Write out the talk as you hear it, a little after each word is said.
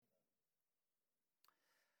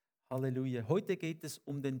Halleluja. Heute geht es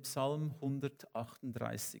um den Psalm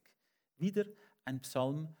 138. Wieder ein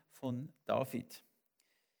Psalm von David.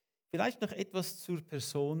 Vielleicht noch etwas zur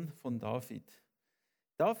Person von David.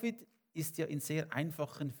 David ist ja in sehr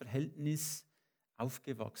einfachen Verhältnissen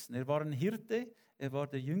aufgewachsen. Er war ein Hirte, er war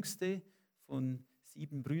der jüngste von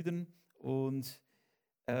 7 Brüdern und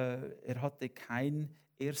er hatte kein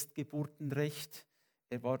Erstgeburtenrecht.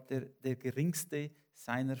 Er war der geringste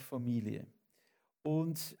seiner Familie.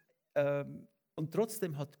 Und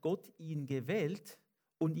trotzdem hat Gott ihn gewählt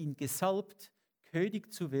und ihn gesalbt,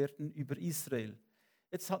 König zu werden über Israel.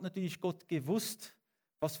 Jetzt hat natürlich Gott gewusst,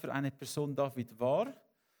 was für eine Person David war.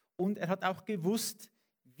 Und er hat auch gewusst,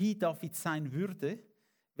 wie David sein würde,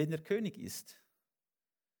 wenn er König ist.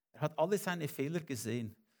 Er hat alle seine Fehler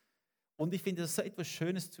gesehen. Und ich finde, das ist etwas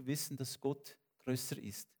Schönes zu wissen, dass Gott größer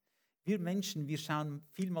ist. Wir Menschen, wir schauen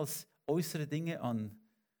vielmals äußere Dinge an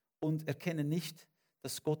und erkennen nicht,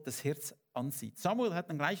 dass Gott das Herz ansieht. Samuel hat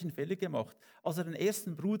den gleichen Fehler gemacht. Als er den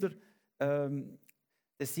ersten Bruder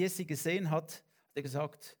des Jesse gesehen hat, hat er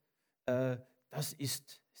gesagt, das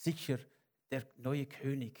ist sicher der neue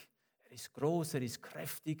König. Er ist groß, er ist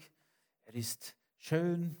kräftig, er ist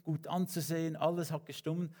schön, gut anzusehen, alles hat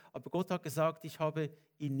gestimmt. Aber Gott hat gesagt, ich habe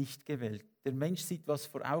ihn nicht gewählt. Der Mensch sieht, was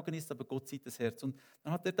vor Augen ist, aber Gott sieht das Herz. Und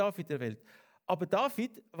dann hat er David erwählt. Aber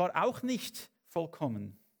David war auch nicht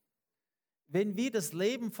vollkommen. Wenn wir das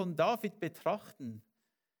Leben von David betrachten,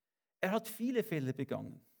 er hat viele Fehler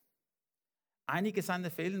begangen. Einige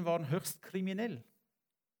seiner Fehler waren höchst kriminell.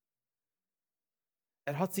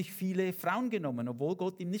 Er hat sich viele Frauen genommen, obwohl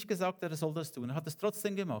Gott ihm nicht gesagt hat, er soll das tun. Er hat es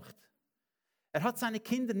trotzdem gemacht. Er hat seine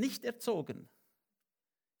Kinder nicht erzogen.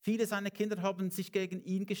 Viele seiner Kinder haben sich gegen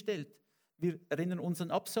ihn gestellt. Wir erinnern uns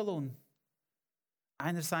an Absalom,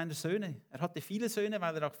 einer seiner Söhne. Er hatte viele Söhne,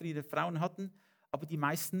 weil er auch viele Frauen hatte. Aber die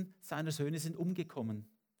meisten seiner Söhne sind umgekommen,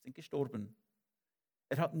 sind gestorben.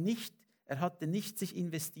 Er hatte nicht sich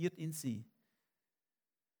investiert in sie.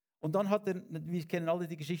 Und dann hat er, wir kennen alle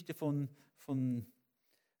die Geschichte von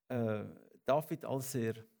David, als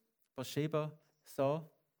er Bathsheba sah.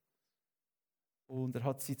 Und er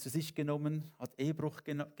hat sie zu sich genommen, hat Ehebruch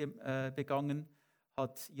begangen,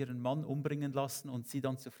 hat ihren Mann umbringen lassen und sie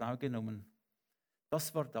dann zur Frau genommen.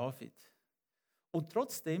 Das war David. Und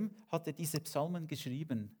trotzdem hat er diese Psalmen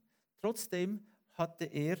geschrieben. Trotzdem hatte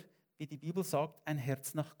er, wie die Bibel sagt, ein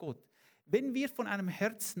Herz nach Gott. Wenn wir von einem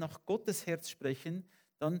Herz nach Gottes Herz sprechen,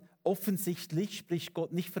 dann offensichtlich spricht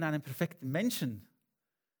Gott nicht von einem perfekten Menschen.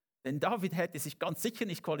 Denn David hätte sich ganz sicher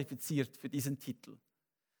nicht qualifiziert für diesen Titel.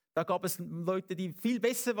 Da gab es Leute, die viel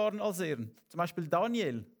besser waren als er. Zum Beispiel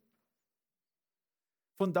Daniel.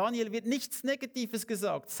 Von Daniel wird nichts Negatives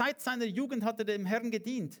gesagt. Seit seiner Jugend hat er dem Herrn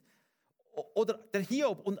gedient. Oder der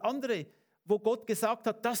Hiob und andere, wo Gott gesagt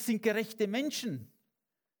hat, das sind gerechte Menschen.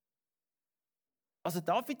 Also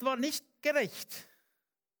David war nicht gerecht.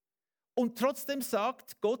 Und trotzdem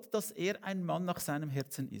sagt Gott, dass er ein Mann nach seinem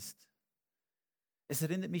Herzen ist. Es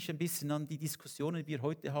erinnert mich ein bisschen an die Diskussionen, die wir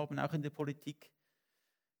heute haben, auch in der Politik.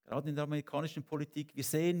 Gerade in der amerikanischen Politik. Wir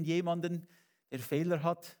sehen jemanden, der Fehler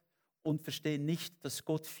hat und verstehen nicht, dass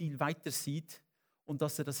Gott viel weiter sieht und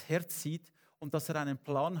dass er das Herz sieht und dass er einen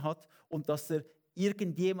Plan hat und dass er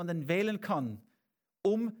irgendjemanden wählen kann,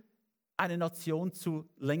 um eine Nation zu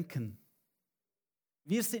lenken.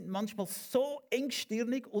 Wir sind manchmal so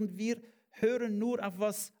engstirnig und wir hören nur auf,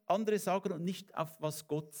 was andere sagen und nicht auf, was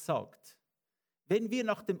Gott sagt. Wenn wir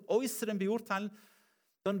nach dem Äußeren beurteilen,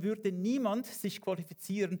 dann würde niemand sich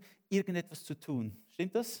qualifizieren, irgendetwas zu tun.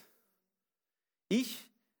 Stimmt das?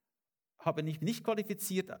 Ich habe mich nicht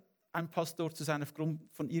qualifiziert, ein Pastor zu sein aufgrund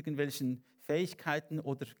von irgendwelchen Fähigkeiten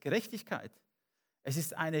oder Gerechtigkeit. Es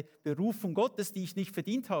ist eine Berufung Gottes, die ich nicht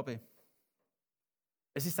verdient habe.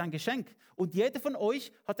 Es ist ein Geschenk. Und jeder von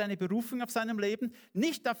euch hat eine Berufung auf seinem Leben,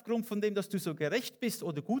 nicht aufgrund von dem, dass du so gerecht bist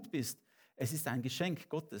oder gut bist. Es ist ein Geschenk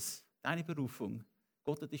Gottes, deine Berufung.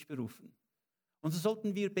 Gott hat dich berufen. Und so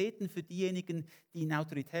sollten wir beten für diejenigen, die in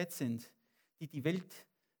Autorität sind, die die Welt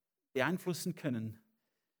beeinflussen können.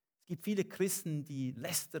 Es gibt viele Christen, die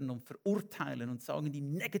lästern und verurteilen und sagen die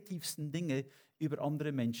negativsten Dinge über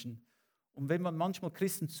andere Menschen. Und wenn man manchmal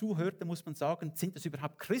Christen zuhört, dann muss man sagen, sind das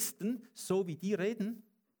überhaupt Christen, so wie die reden?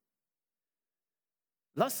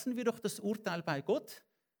 Lassen wir doch das Urteil bei Gott,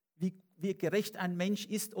 wie gerecht ein Mensch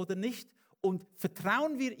ist oder nicht, und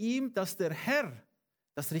vertrauen wir ihm, dass der Herr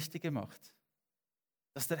das Richtige macht.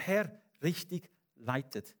 Dass der Herr richtig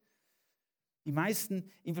leitet. Die meisten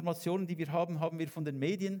Informationen, die wir haben, haben wir von den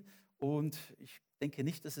Medien. Und ich denke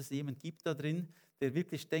nicht, dass es jemanden gibt da drin, der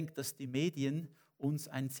wirklich denkt, dass die Medien uns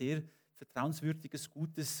ein sehr vertrauenswürdiges,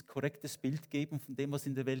 gutes, korrektes Bild geben von dem, was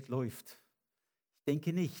in der Welt läuft. Ich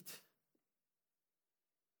denke nicht.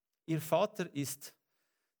 Ihr Vater ist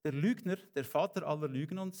der Lügner, der Vater aller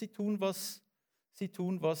Lügen, und sie tun, was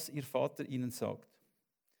ihr Vater ihnen sagt.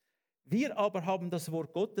 Wir aber haben das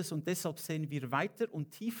Wort Gottes und deshalb sehen wir weiter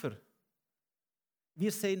und tiefer.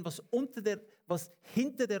 Wir sehen, was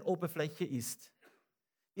hinter der Oberfläche ist.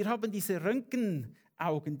 Wir haben diese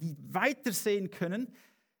Röntgenaugen, die weiter sehen können,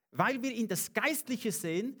 weil wir in das Geistliche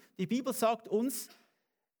sehen. Die Bibel sagt uns,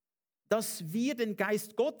 dass wir den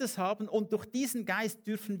Geist Gottes haben und durch diesen Geist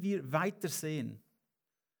dürfen wir weiter sehen.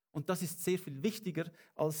 Und das ist sehr viel wichtiger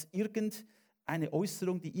als irgendeine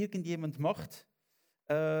Äußerung, die irgendjemand macht.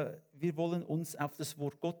 Wir wollen uns auf das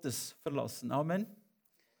Wort Gottes verlassen. Amen.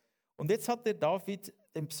 Und jetzt hat der David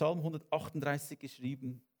den Psalm 138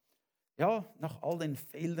 geschrieben. Ja, nach all den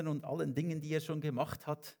Fehlern und allen Dingen, die er schon gemacht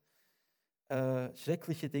hat,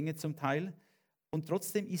 schreckliche Dinge zum Teil. Und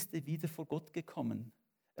trotzdem ist er wieder vor Gott gekommen.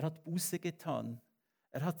 Er hat Buße getan.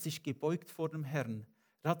 Er hat sich gebeugt vor dem Herrn.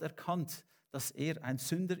 Er hat erkannt, dass er ein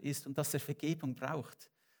Sünder ist und dass er Vergebung braucht.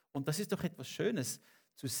 Und das ist doch etwas Schönes,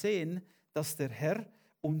 zu sehen, dass der Herr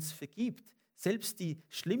uns vergibt. Selbst die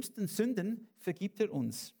schlimmsten Sünden vergibt er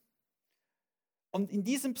uns. Und in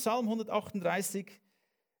diesem Psalm 138,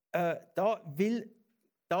 da will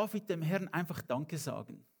David dem Herrn einfach Danke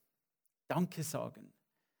sagen. Danke sagen.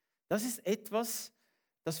 Das ist etwas,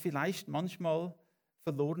 das vielleicht manchmal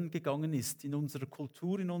verloren gegangen ist in unserer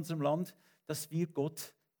Kultur, in unserem Land, dass wir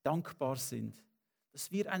Gott dankbar sind,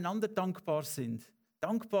 dass wir einander dankbar sind,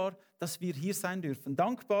 dankbar, dass wir hier sein dürfen,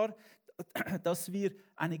 dankbar, dass wir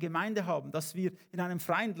eine Gemeinde haben, dass wir in einem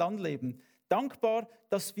freien Land leben, dankbar,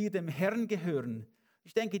 dass wir dem Herrn gehören.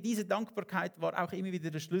 Ich denke, diese Dankbarkeit war auch immer wieder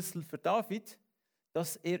der Schlüssel für David,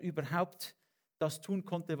 dass er überhaupt das tun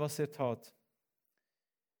konnte, was er tat.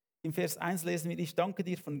 Im Vers 1 lesen wir, ich danke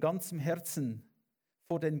dir von ganzem Herzen,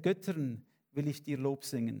 vor den Göttern will ich dir Lob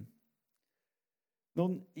singen.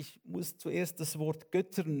 Nun, ich muss zuerst das Wort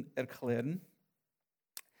Göttern erklären.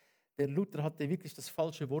 Der Luther hatte wirklich das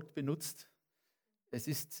falsche Wort benutzt. Es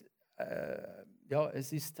ist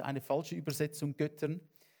eine falsche Übersetzung, Göttern.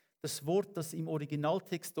 Das Wort, das im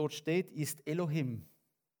Originaltext dort steht, ist Elohim.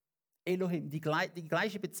 Elohim, die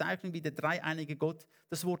gleiche Bezeichnung wie der dreieinige Gott.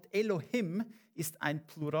 Das Wort Elohim ist ein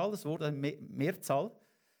plurales Wort, eine Mehrzahl.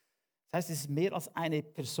 Das heißt, es ist mehr als eine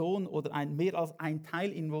Person oder mehr als ein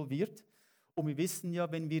Teil involviert. Und wir wissen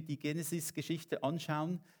ja, wenn wir die Genesis-Geschichte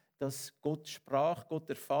anschauen, dass Gott sprach, Gott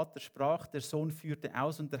der Vater sprach, der Sohn führte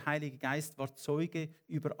aus und der Heilige Geist war Zeuge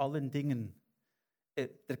über allen Dingen.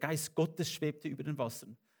 Der Geist Gottes schwebte über den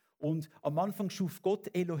Wassern. Und am Anfang schuf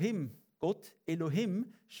Gott Elohim. Gott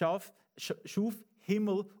Elohim schuf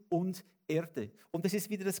Himmel und Erde. Und das ist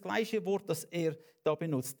wieder das gleiche Wort, das er da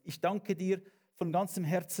benutzt. Ich danke dir von ganzem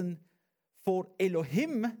Herzen. Vor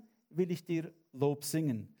Elohim will ich dir Lob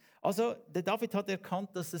singen. Also der David hat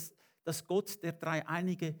erkannt, dass Gott der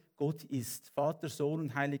dreieinige Gott ist. Vater, Sohn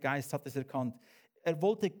und Heiliger Geist hat es erkannt. Er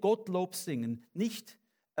wollte Gott Lob singen, nicht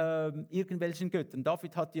irgendwelchen Göttern.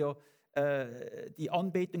 David hat ja die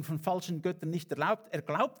Anbetung von falschen Göttern nicht erlaubt. Er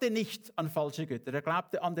glaubte nicht an falsche Götter, er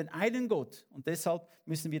glaubte an den einen Gott. Und deshalb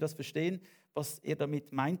müssen wir das verstehen, was er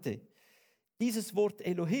damit meinte. Dieses Wort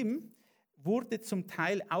Elohim wurde zum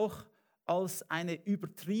Teil auch als einen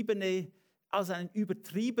übertriebenen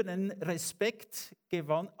Respekt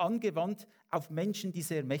angewandt auf Menschen, die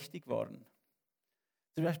sehr mächtig waren.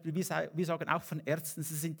 Zum Beispiel, wir sagen auch von Ärzten,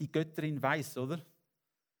 sie sind die Götter in Weiß, oder?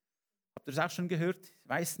 Habt ihr das auch schon gehört?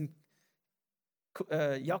 Weißen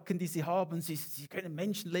Jacken, die sie haben, sie können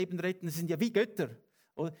Menschenleben retten, sie sind ja wie Götter.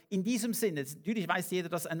 Oder? In diesem Sinne, natürlich weiß jeder,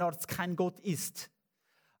 dass ein Arzt kein Gott ist.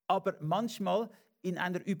 Aber manchmal in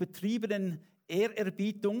einer übertriebenen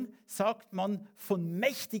Ehrerbietung sagt man von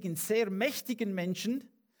mächtigen, sehr mächtigen Menschen,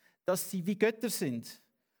 dass sie wie Götter sind.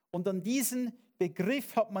 Und an diesen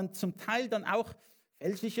Begriff hat man zum Teil dann auch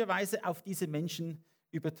fälschlicherweise auf diese Menschen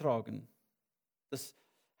übertragen. Das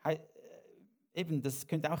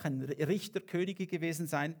könnte auch ein Richter, Könige gewesen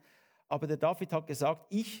sein. Aber der David hat gesagt,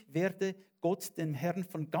 ich werde Gott, dem Herrn,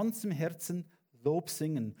 von ganzem Herzen Lob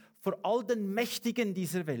singen. Vor all den Mächtigen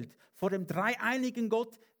dieser Welt, vor dem dreieinigen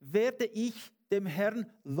Gott werde ich dem Herrn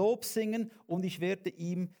Lob singen und ich werde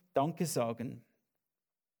ihm Danke sagen.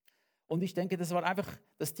 Und ich denke, das war einfach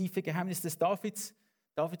das tiefe Geheimnis des Davids.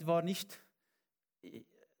 David war nicht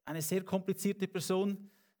eine sehr komplizierte Person.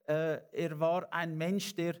 Er war ein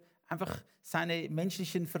Mensch, der einfach seine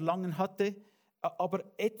menschlichen Verlangen hatte. Aber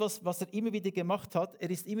etwas, was er immer wieder gemacht hat, er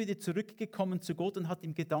ist immer wieder zurückgekommen zu Gott und hat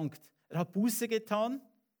ihm gedankt. Er hat Buße getan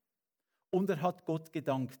und er hat Gott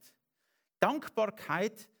gedankt.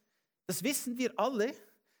 Dankbarkeit, das wissen wir alle,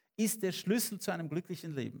 ist der Schlüssel zu einem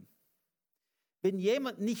glücklichen Leben. Wenn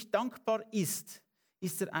jemand nicht dankbar ist,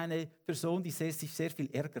 ist er eine Person, die sich sehr viel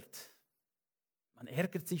ärgert. Man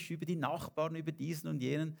ärgert sich über die Nachbarn, über diesen und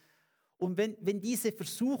jenen. Und wenn diese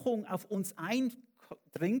Versuchung auf uns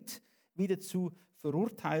eindringt, wieder zu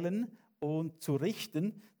verurteilen und zu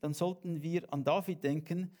richten, dann sollten wir an David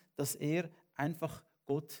denken, dass er einfach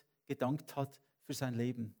Gott gedankt hat für sein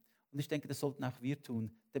Leben. Und ich denke, das sollten auch wir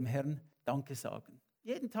tun, dem Herrn Danke sagen.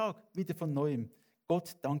 Jeden Tag wieder von Neuem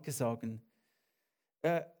Gott Danke sagen.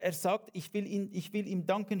 Er sagt, ich will ihm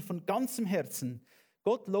danken von ganzem Herzen.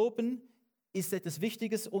 Gott loben ist etwas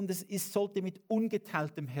Wichtiges und sollte mit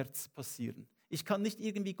ungeteiltem Herz passieren. Ich kann nicht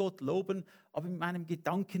irgendwie Gott loben, aber mit meinem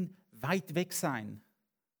Gedanken weit weg sein.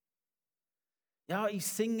 Ja, ich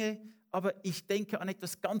singe, aber ich denke an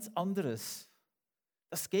etwas ganz anderes.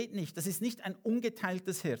 Das geht nicht. Das ist nicht ein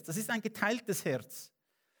ungeteiltes Herz. Das ist ein geteiltes Herz.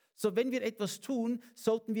 So, wenn wir etwas tun,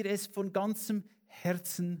 sollten wir es von ganzem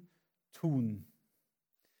Herzen tun.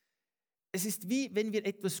 Es ist wie, wenn wir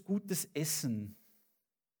etwas Gutes essen.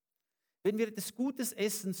 Wenn wir etwas Gutes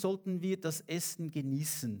essen, sollten wir das Essen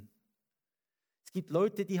genießen. Es gibt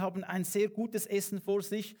Leute, die haben ein sehr gutes Essen vor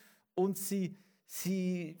sich und sie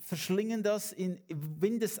verschlingen das in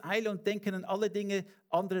Windeseile und denken an alle Dinge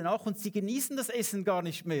andere nach und sie genießen das Essen gar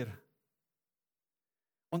nicht mehr.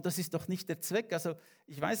 Und das ist doch nicht der Zweck. Also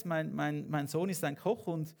ich weiß, mein Sohn ist ein Koch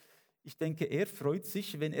und ich denke, er freut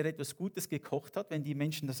sich, wenn er etwas Gutes gekocht hat, wenn die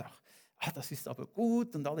Menschen das sagen, das ist aber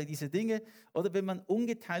gut und alle diese Dinge. Oder wenn man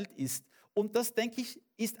ungeteilt ist. Und das, denke ich,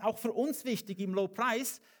 ist auch für uns wichtig im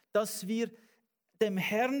Lobpreis, dass wir dem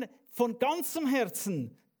Herrn von ganzem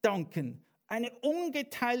Herzen danken. Eine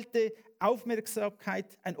ungeteilte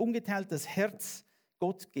Aufmerksamkeit, ein ungeteiltes Herz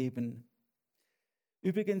Gott geben.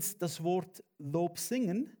 Übrigens, das Wort Lob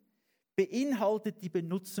singen beinhaltet die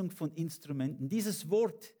Benutzung von Instrumenten. Dieses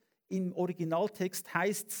Wort im Originaltext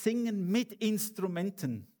heißt singen mit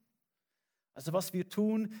Instrumenten. Also was wir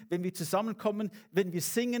tun, wenn wir zusammenkommen, wenn wir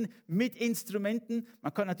singen mit Instrumenten.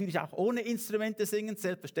 Man kann natürlich auch ohne Instrumente singen,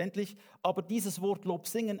 selbstverständlich. Aber dieses Wort Lob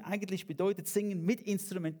singen eigentlich bedeutet singen mit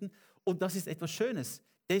Instrumenten. Und das ist etwas Schönes.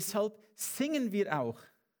 Deshalb singen wir auch.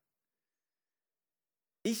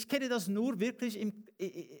 Ich kenne das nur wirklich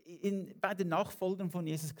bei den Nachfolgern von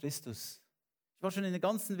Jesus Christus. Ich war schon in der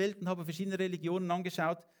ganzen Welt und habe verschiedene Religionen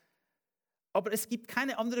angeschaut. Aber es gibt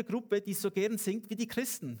keine andere Gruppe, die so gern singt wie die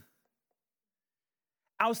Christen.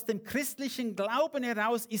 Aus dem christlichen Glauben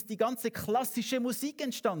heraus ist die ganze klassische Musik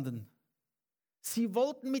entstanden. Sie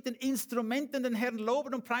wollten mit den Instrumenten den Herrn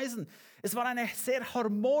loben und preisen. Es war eine sehr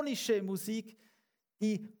harmonische Musik,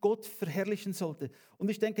 die Gott verherrlichen sollte.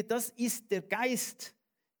 Und ich denke, das ist der Geist,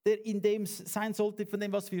 der in dem sein sollte, von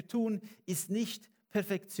dem, was wir tun, ist nicht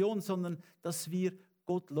Perfektion, sondern dass wir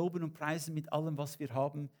Gott loben und preisen mit allem, was wir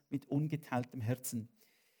haben, mit ungeteiltem Herzen.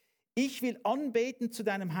 Ich will anbeten zu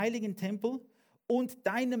deinem heiligen Tempel und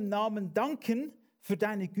deinem Namen danken für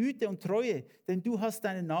deine Güte und Treue, denn du hast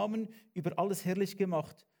deinen Namen über alles herrlich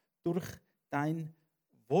gemacht durch dein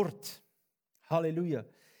Wort. Halleluja.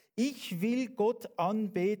 Ich will Gott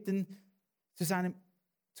anbeten zu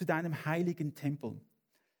deinem heiligen Tempel.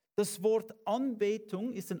 Das Wort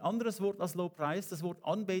Anbetung ist ein anderes Wort als Lobpreis. Das Wort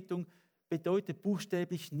Anbetung bedeutet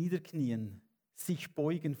buchstäblich niederknien, sich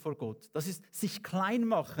beugen vor Gott. Das ist sich klein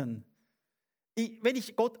machen. Wenn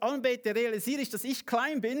ich Gott anbete, realisiere ich, dass ich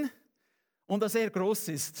klein bin und dass er groß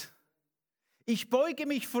ist. Ich beuge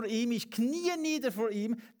mich vor ihm, ich knie nieder vor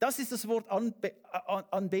ihm. Das ist das Wort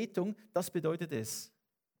Anbetung, das bedeutet es.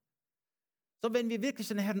 So, wenn wir wirklich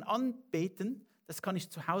den Herrn anbeten, das kann ich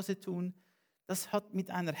zu Hause tun, das hat mit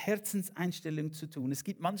einer Herzenseinstellung zu tun. Es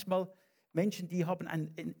gibt manchmal Menschen, die haben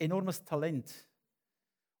ein enormes Talent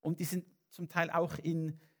und die sind zum Teil auch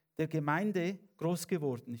in der Gemeinde groß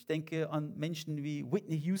geworden. Ich denke an Menschen wie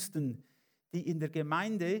Whitney Houston, die in der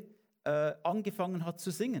Gemeinde angefangen hat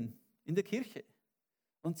zu singen, in der Kirche.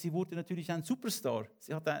 Und sie wurde natürlich ein Superstar.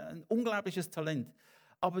 Sie hatte ein unglaubliches Talent.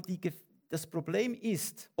 Aber das Problem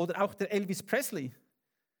ist, oder auch der Elvis Presley,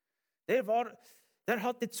 der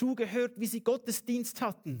hatte zugehört, wie sie Gottesdienst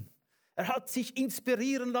hatten. Er hat sich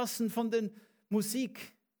inspirieren lassen von der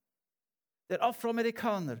Musik der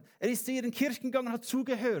Afroamerikaner. Er ist zu ihren Kirchen gegangen, hat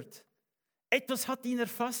zugehört. Etwas hat ihn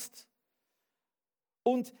erfasst.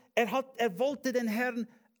 Und er wollte den Herrn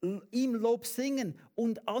ihm Lob singen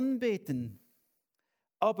und anbeten.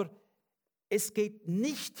 Aber es geht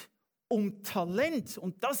nicht um Talent.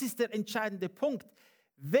 Und das ist der entscheidende Punkt.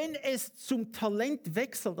 Wenn es zum Talent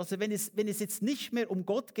wechselt, also wenn es jetzt nicht mehr um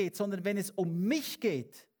Gott geht, sondern wenn es um mich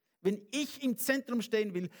geht, wenn ich im Zentrum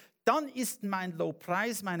stehen will, dann ist mein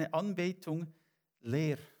Lobpreis, meine Anbetung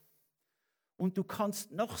leer. Und du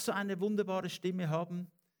kannst noch so eine wunderbare Stimme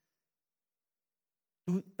haben.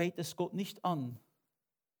 Du betest Gott nicht an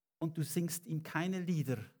und du singst ihm keine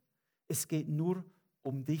Lieder. Es geht nur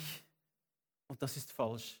um dich und das ist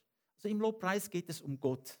falsch. Also im Lobpreis geht es um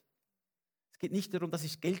Gott. Es geht nicht darum, dass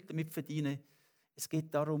ich Geld damit verdiene. Es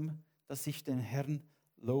geht darum, dass ich den Herrn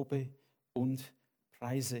lobe und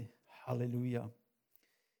preise. Halleluja.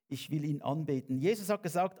 Ich will ihn anbeten. Jesus hat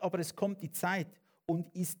gesagt, aber es kommt die Zeit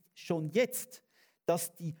und ist schon jetzt,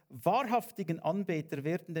 dass die wahrhaftigen Anbeter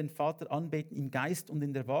werden den Vater anbeten im Geist und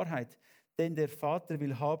in der Wahrheit. Denn der Vater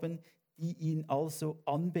will haben, die ihn also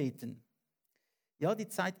anbeten. Ja, die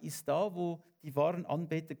Zeit ist da, wo die wahren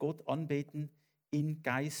Anbeter Gott anbeten in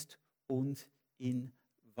Geist und in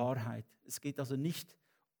Wahrheit. Es geht also nicht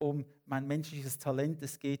um mein menschliches Talent,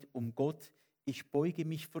 es geht um Gott. Ich beuge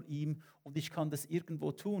mich vor ihm und ich kann das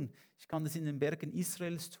irgendwo tun. Ich kann das in den Bergen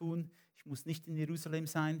Israels tun. Ich muss nicht in Jerusalem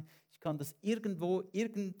sein. Ich kann das irgendwo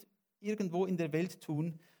in der Welt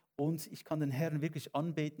tun und ich kann den Herrn wirklich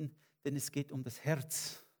anbeten, denn es geht um das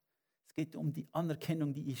Herz. Es geht um die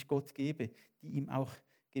Anerkennung, die ich Gott gebe, die ihm auch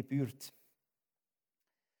gebührt.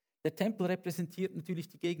 Der Tempel repräsentiert natürlich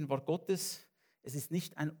die Gegenwart Gottes. Es ist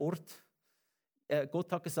nicht ein Ort.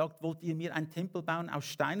 Gott hat gesagt, wollt ihr mir einen Tempel bauen aus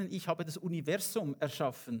Steinen? Ich habe das Universum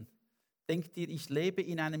erschaffen. Denkt ihr, ich lebe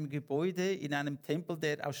in einem Gebäude, in einem Tempel,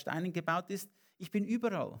 der aus Steinen gebaut ist? Ich bin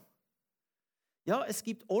überall. Ja, es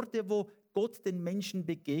gibt Orte, wo Gott den Menschen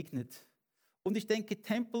begegnet. Und ich denke,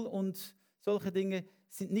 Tempel und solche Dinge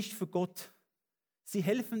sind nicht für Gott. Sie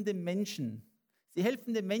helfen den Menschen. Sie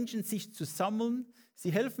helfen den Menschen, sich zu sammeln.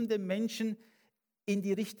 Sie helfen den Menschen, in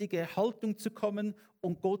die richtige Haltung zu kommen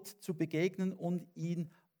und Gott zu begegnen und ihn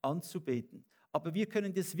anzubeten. Aber wir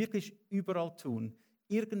können das wirklich überall tun.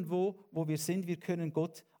 Irgendwo, wo wir sind, wir können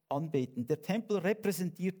Gott anbeten. Der Tempel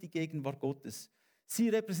repräsentiert die Gegenwart Gottes.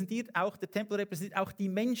 Der Tempel repräsentiert auch die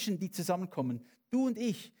Menschen, die zusammenkommen. Du und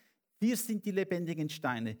ich, wir sind die lebendigen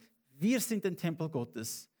Steine. Wir sind der Tempel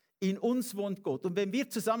Gottes. In uns wohnt Gott. Und wenn wir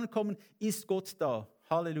zusammenkommen, ist Gott da.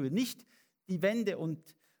 Halleluja. Nicht die Wände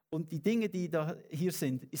und die Dinge, die da hier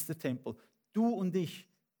sind, ist der Tempel. Du und ich,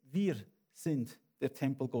 wir sind der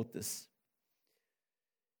Tempel Gottes.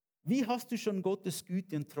 Wie hast du schon Gottes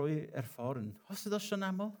Güte und Treue erfahren? Hast du das schon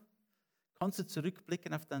einmal? Kannst du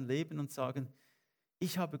zurückblicken auf dein Leben und sagen,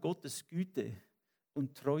 ich habe Gottes Güte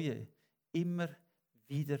und Treue immer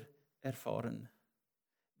wieder erfahren.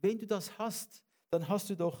 Wenn du das hast, dann hast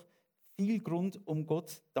du doch viel Grund, um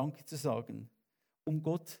Gott Danke zu sagen, um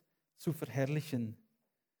Gott zu verherrlichen.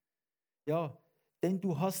 Ja, denn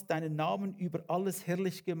du hast deinen Namen über alles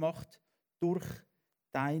herrlich gemacht durch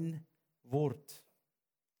dein Wort.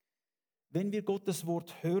 Wenn wir Gottes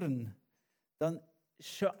Wort hören, dann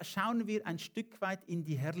schauen wir ein Stück weit in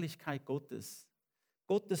die Herrlichkeit Gottes.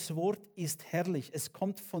 Gottes Wort ist herrlich, es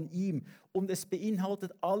kommt von ihm und es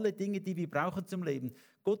beinhaltet alle Dinge, die wir brauchen zum Leben.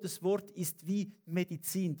 Gottes Wort ist wie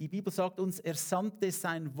Medizin. Die Bibel sagt uns, er sandte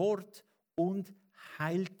sein Wort und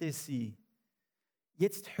heilte sie.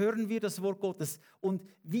 Jetzt hören wir das Wort Gottes und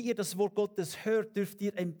wie ihr das Wort Gottes hört, dürft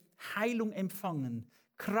ihr Heilung empfangen,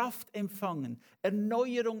 Kraft empfangen,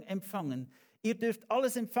 Erneuerung empfangen. Ihr dürft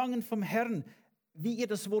alles empfangen vom Herrn, wie ihr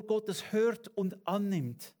das Wort Gottes hört und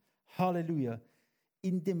annimmt. Halleluja.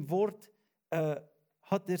 In seinem Wort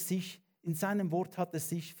hat er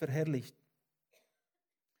sich verherrlicht.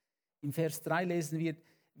 Im Vers 3 lesen wir,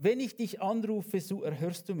 wenn ich dich anrufe, so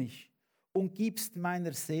erhörst du mich und gibst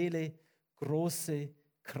meiner Seele große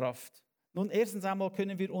Kraft. Nun, erstens einmal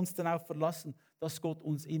können wir uns darauf verlassen, dass Gott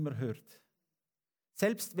uns immer hört.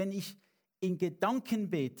 Selbst wenn ich in Gedanken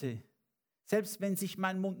bete, selbst wenn sich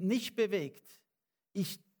mein Mund nicht bewegt,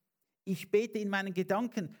 ich bete in meinen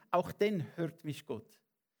Gedanken, auch dann hört mich Gott.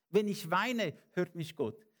 Wenn ich weine, hört mich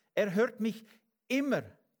Gott. Er hört mich immer,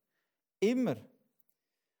 immer.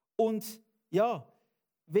 Und ja,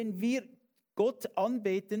 wenn wir Gott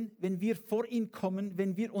anbeten, wenn wir vor ihn kommen,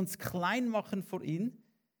 wenn wir uns klein machen vor ihn,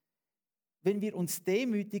 wenn wir uns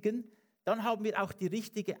demütigen, dann haben wir auch die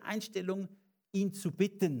richtige Einstellung, ihn zu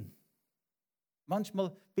bitten.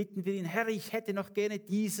 Manchmal bitten wir ihn, Herr, ich hätte noch gerne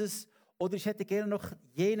dieses oder ich hätte gerne noch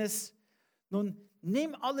jenes. Nun,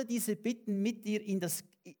 nimm alle diese Bitten mit dir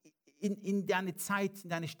in deine Zeit, in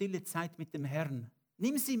deine stille Zeit mit dem Herrn.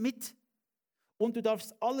 Nimm sie mit und du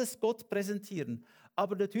darfst alles Gott präsentieren.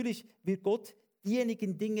 Aber natürlich wird Gott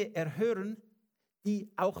diejenigen Dinge erhören, die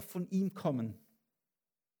auch von ihm kommen.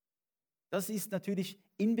 Das ist natürlich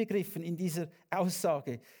inbegriffen in dieser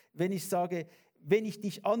Aussage. Wenn ich sage, wenn ich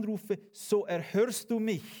dich anrufe, so erhörst du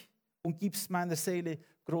mich und gibst meiner Seele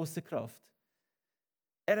große Kraft.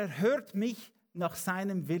 Er erhört mich nach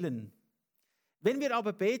seinem Willen. Wenn wir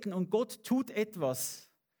aber beten und Gott tut etwas,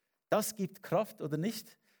 das gibt Kraft oder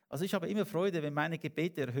nicht? Also ich habe immer Freude, wenn meine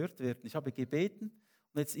Gebete erhört werden. Ich habe gebeten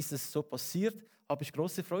und jetzt ist es so passiert, habe ich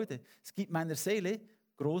große Freude. Es gibt meiner Seele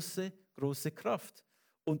große, große Kraft.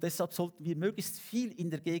 Und deshalb sollten wir möglichst viel in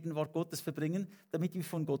der Gegenwart Gottes verbringen, damit wir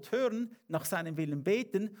von Gott hören, nach seinem Willen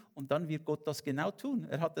beten und dann wird Gott das genau tun.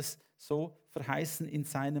 Er hat es so verheißen in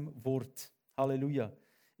seinem Wort. Halleluja.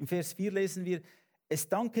 Im Vers 4 lesen wir, es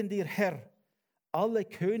danken dir, Herr, alle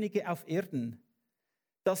Könige auf Erden,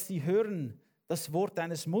 dass sie hören das Wort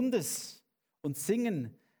deines Mundes und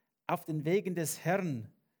singen auf den Wegen des Herrn,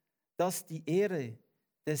 dass die Ehre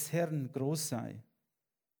des Herrn groß sei.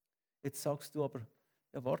 Jetzt sagst du aber,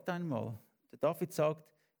 ja, warte einmal. Der David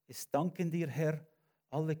sagt, es danken dir, Herr,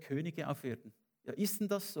 alle Könige auf Erden. Ja, ist denn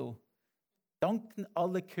das so? Danken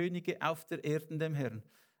alle Könige auf der Erde dem Herrn?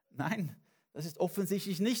 Nein, das ist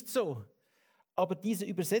offensichtlich nicht so. Aber diese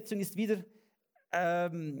Übersetzung ist wieder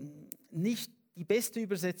nicht die beste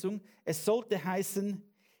Übersetzung. Es sollte heißen,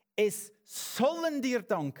 es sollen dir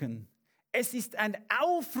danken. Es ist ein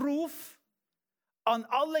Aufruf an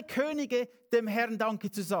alle Könige, dem Herrn Danke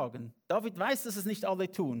zu sagen. David weiß, dass es nicht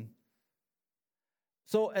alle tun.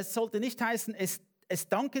 So, es sollte nicht heißen, es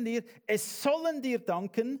danken dir, es sollen dir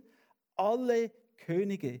danken, alle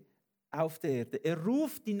Könige auf der Erde. Er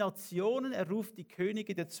ruft die Nationen, er ruft die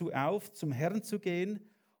Könige dazu auf, zum Herrn zu gehen,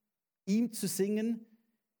 ihm zu singen,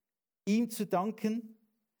 ihm zu danken,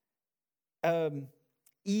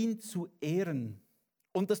 ihn zu ehren.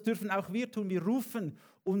 Und das dürfen auch wir tun. Wir rufen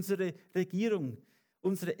unsere Regierung,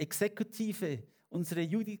 unsere Exekutive, unsere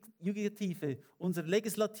Judikative, unsere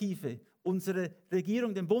Legislative, unsere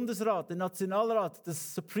Regierung, den Bundesrat, den Nationalrat,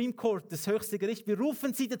 das Supreme Court, das höchste Gericht. Wir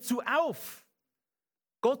rufen sie dazu auf,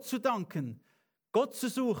 Gott zu danken, Gott zu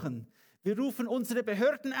suchen. Wir rufen unsere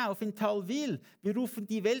Behörden auf in Talwil. Wir rufen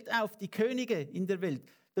die Welt auf, die Könige in der Welt,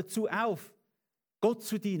 dazu auf, Gott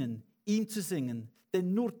zu dienen, ihm zu singen.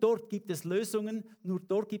 Denn nur dort gibt es Lösungen, nur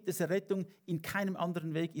dort gibt es Errettung. In keinem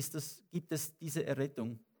anderen Weg gibt es diese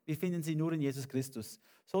Errettung. Wir finden sie nur in Jesus Christus.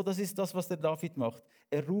 So, das ist das, was der David macht.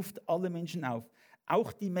 Er ruft alle Menschen auf,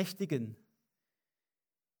 auch die Mächtigen.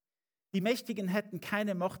 Die Mächtigen hätten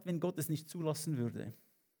keine Macht, wenn Gott es nicht zulassen würde.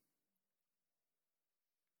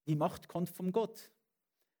 Die Macht kommt von Gott.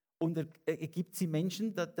 Und er gibt sie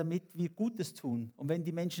Menschen, damit wir Gutes tun. Und wenn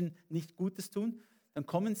die Menschen nicht Gutes tun, dann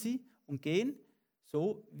kommen sie und gehen,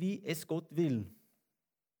 so wie es Gott will.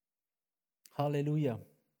 Halleluja.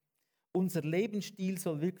 Unser Lebensstil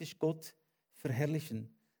soll wirklich Gott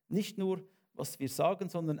verherrlichen. Nicht nur, was wir sagen,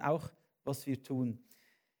 sondern auch, was wir tun.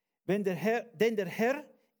 Denn der Herr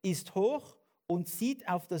ist hoch und sieht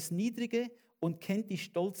auf das Niedrige und kennt die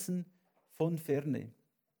Stolzen von ferne.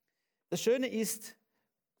 Das Schöne ist,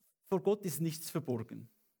 vor Gott ist nichts verborgen.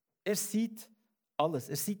 Er sieht alles.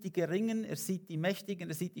 Er sieht die Geringen, er sieht die Mächtigen,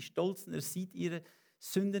 er sieht die Stolzen, er sieht ihre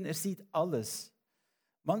Sünden, er sieht alles.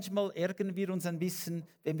 Manchmal ärgern wir uns ein bisschen,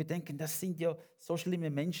 wenn wir denken, das sind ja so schlimme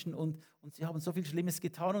Menschen und sie haben so viel Schlimmes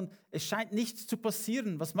getan und es scheint nichts zu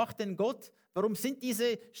passieren. Was macht denn Gott? Warum sind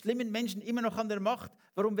diese schlimmen Menschen immer noch an der Macht?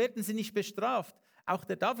 Warum werden sie nicht bestraft? Auch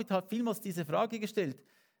der David hat vielmals diese Frage gestellt.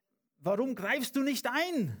 Warum greifst du nicht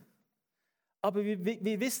ein? Aber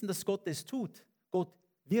wir wissen, dass Gott es tut. Gott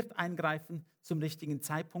wird eingreifen zum richtigen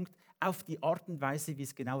Zeitpunkt auf die Art und Weise, wie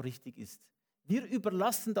es genau richtig ist. Wir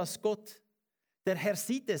überlassen das Gott. Der Herr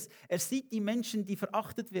sieht es. Er sieht die Menschen, die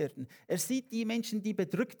verachtet werden. Er sieht die Menschen, die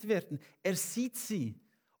bedrückt werden. Er sieht sie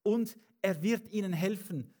und er wird ihnen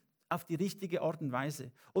helfen auf die richtige Art und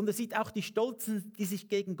Weise. Und er sieht auch die Stolzen, die sich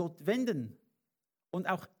gegen Gott wenden. Und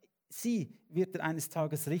auch sie wird er eines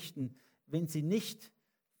Tages richten, wenn sie nicht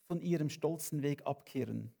von ihrem stolzen Weg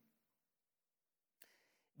abkehren.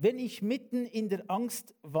 Wenn ich mitten in der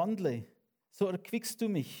Angst wandle, so erquickst du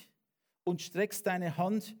mich und streckst deine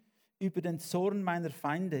Hand über den Zorn meiner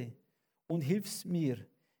Feinde und hilfst mir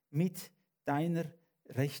mit deiner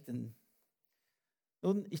Rechten.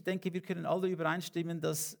 Nun, ich denke, wir können alle übereinstimmen,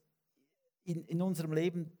 dass in unserem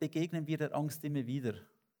Leben begegnen wir der Angst immer wieder.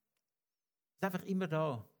 Es ist einfach immer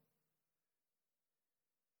da.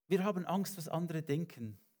 Wir haben Angst, was andere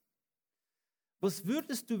denken. Was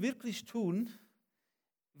würdest du wirklich tun,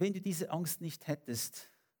 wenn du diese Angst nicht hättest?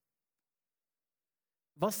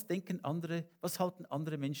 Was denken andere, was halten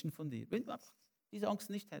andere Menschen von dir, wenn du diese Angst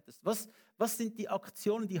nicht hättest? Was sind die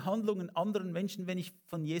Aktionen, die Handlungen anderen Menschen, wenn ich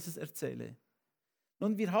von Jesus erzähle?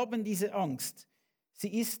 Nun, wir haben diese Angst.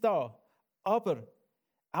 Sie ist da. Aber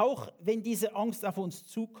auch wenn diese Angst auf uns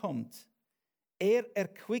zukommt, er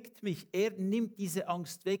erquickt mich, er nimmt diese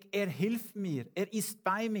Angst weg, er hilft mir, er ist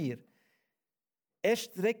bei mir. Er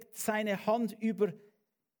streckt seine Hand über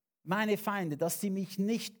meine Feinde, dass sie mich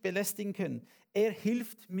nicht belästigen können. Er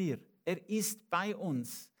hilft mir, er ist bei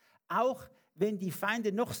uns. auch wenn die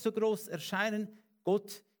Feinde noch so groß erscheinen,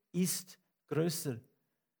 Gott ist größer.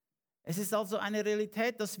 Es ist also eine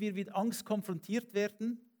Realität, dass wir mit Angst konfrontiert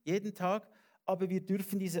werden, jeden Tag, aber wir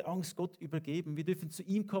dürfen diese Angst Gott übergeben. Wir dürfen zu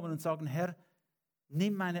ihm kommen und sagen, Herr,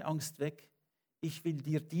 nimm meine Angst weg. Ich will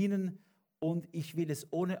dir dienen und ich will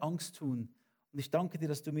es ohne Angst tun. Und ich danke dir,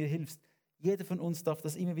 dass du mir hilfst. Jeder von uns darf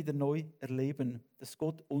das immer wieder neu erleben, dass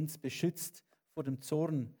Gott uns beschützt vor dem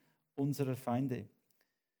Zorn unserer Feinde.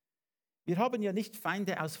 Wir haben ja nicht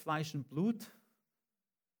Feinde aus Fleisch und Blut,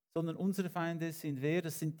 sondern unsere Feinde sind wer?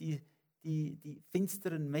 Das sind die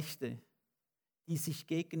finsteren Mächte, die sich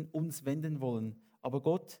gegen uns wenden wollen. Aber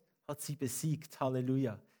Gott hat sie besiegt.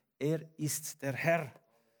 Halleluja. Er ist der Herr.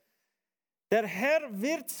 Der Herr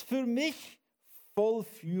wird's für mich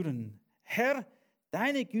vollführen. Herr,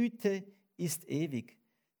 deine Güte ist ewig.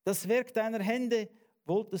 Das Werk deiner Hände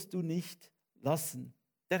wolltest du nicht lassen.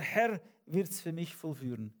 Der Herr wird's für mich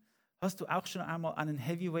vollführen. Hast du auch schon einmal einen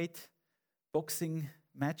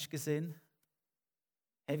Heavyweight-Boxing-Match gesehen?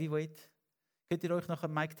 Heavyweight? Könnt ihr euch noch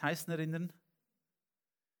an Mike Tyson erinnern?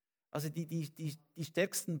 Also die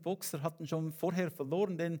stärksten Boxer hatten schon vorher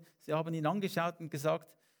verloren, denn sie haben ihn angeschaut und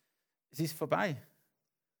gesagt, es ist vorbei.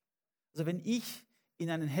 Also wenn ich in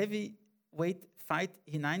einen Heavyweight-Fight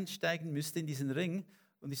hineinsteigen müsste in diesen Ring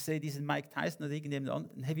und ich sehe diesen Mike Tyson oder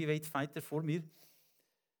irgendeinen Heavyweight-Fighter vor mir,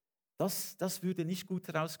 das würde nicht gut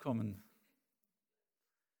herauskommen.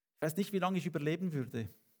 Ich weiß nicht, wie lange ich überleben würde.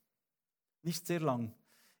 Nicht sehr lang.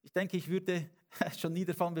 Ich denke, ich würde schon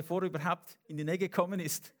niederfallen, bevor er überhaupt in die Nähe gekommen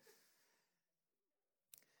ist.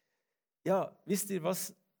 Ja, wisst ihr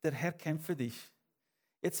was? Der Herr kämpft für dich.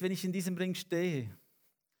 Jetzt, wenn ich in diesem Ring stehe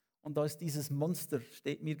und da ist dieses Monster,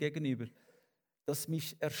 steht mir gegenüber, das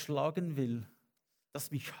mich erschlagen will,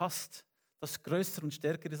 das mich hasst, das größer und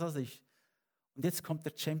stärker ist als ich. Und jetzt kommt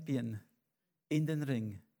der Champion in den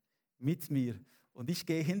Ring mit mir und ich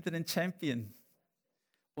gehe hinter den Champion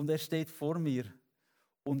und er steht vor mir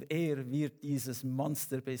und er wird dieses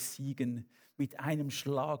Monster besiegen. Mit einem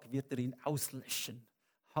Schlag wird er ihn auslöschen.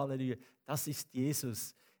 Halleluja, das ist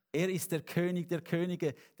Jesus. Er ist der König der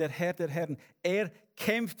Könige, der Herr der Herren. Er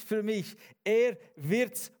kämpft für mich. Er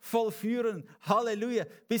wird's vollführen. Halleluja.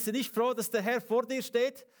 Bist du nicht froh, dass der Herr vor dir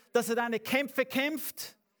steht? Dass er deine Kämpfe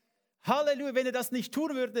kämpft? Halleluja. Wenn er das nicht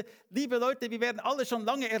tun würde, liebe Leute, wir wären alle schon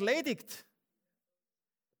lange erledigt.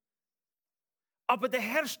 Aber der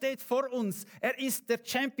Herr steht vor uns. Er ist der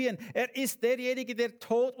Champion. Er ist derjenige, der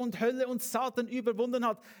Tod und Hölle und Satan überwunden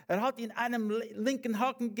hat. Er hat ihn einem linken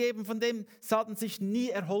Haken gegeben, von dem Satan sich nie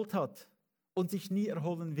erholt hat und sich nie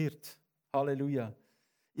erholen wird. Halleluja.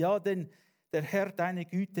 Ja, denn der Herr, deine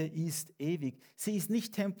Güte ist ewig. Sie ist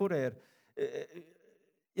nicht temporär.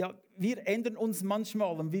 Ja, wir ändern uns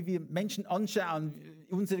manchmal, und wie wir Menschen anschauen,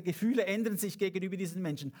 unsere Gefühle ändern sich gegenüber diesen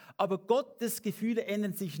Menschen. Aber Gottes Gefühle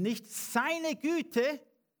ändern sich nicht. Seine Güte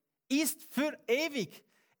ist für ewig.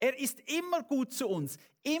 Er ist immer gut zu uns.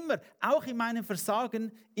 Immer, auch in meinem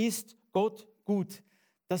Versagen, ist Gott gut.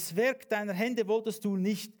 Das Werk deiner Hände wolltest du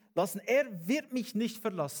nicht lassen. Er wird mich nicht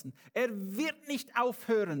verlassen. Er wird nicht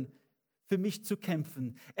aufhören, für mich zu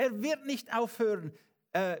kämpfen. Er wird nicht aufhören,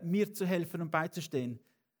 mir zu helfen und beizustehen.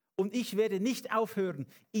 Und ich werde nicht aufhören,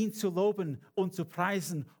 ihn zu loben und zu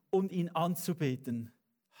preisen und ihn anzubeten.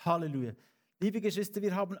 Halleluja. Liebe Geschwister,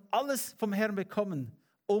 wir haben alles vom Herrn bekommen,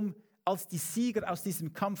 um als die Sieger aus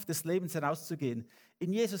diesem Kampf des Lebens herauszugehen.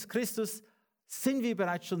 In Jesus Christus sind wir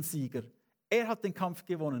bereits schon Sieger. Er hat den Kampf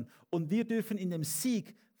gewonnen und wir dürfen in dem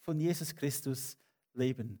Sieg von Jesus Christus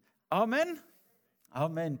leben. Amen.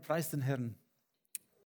 Amen. Preis den Herrn.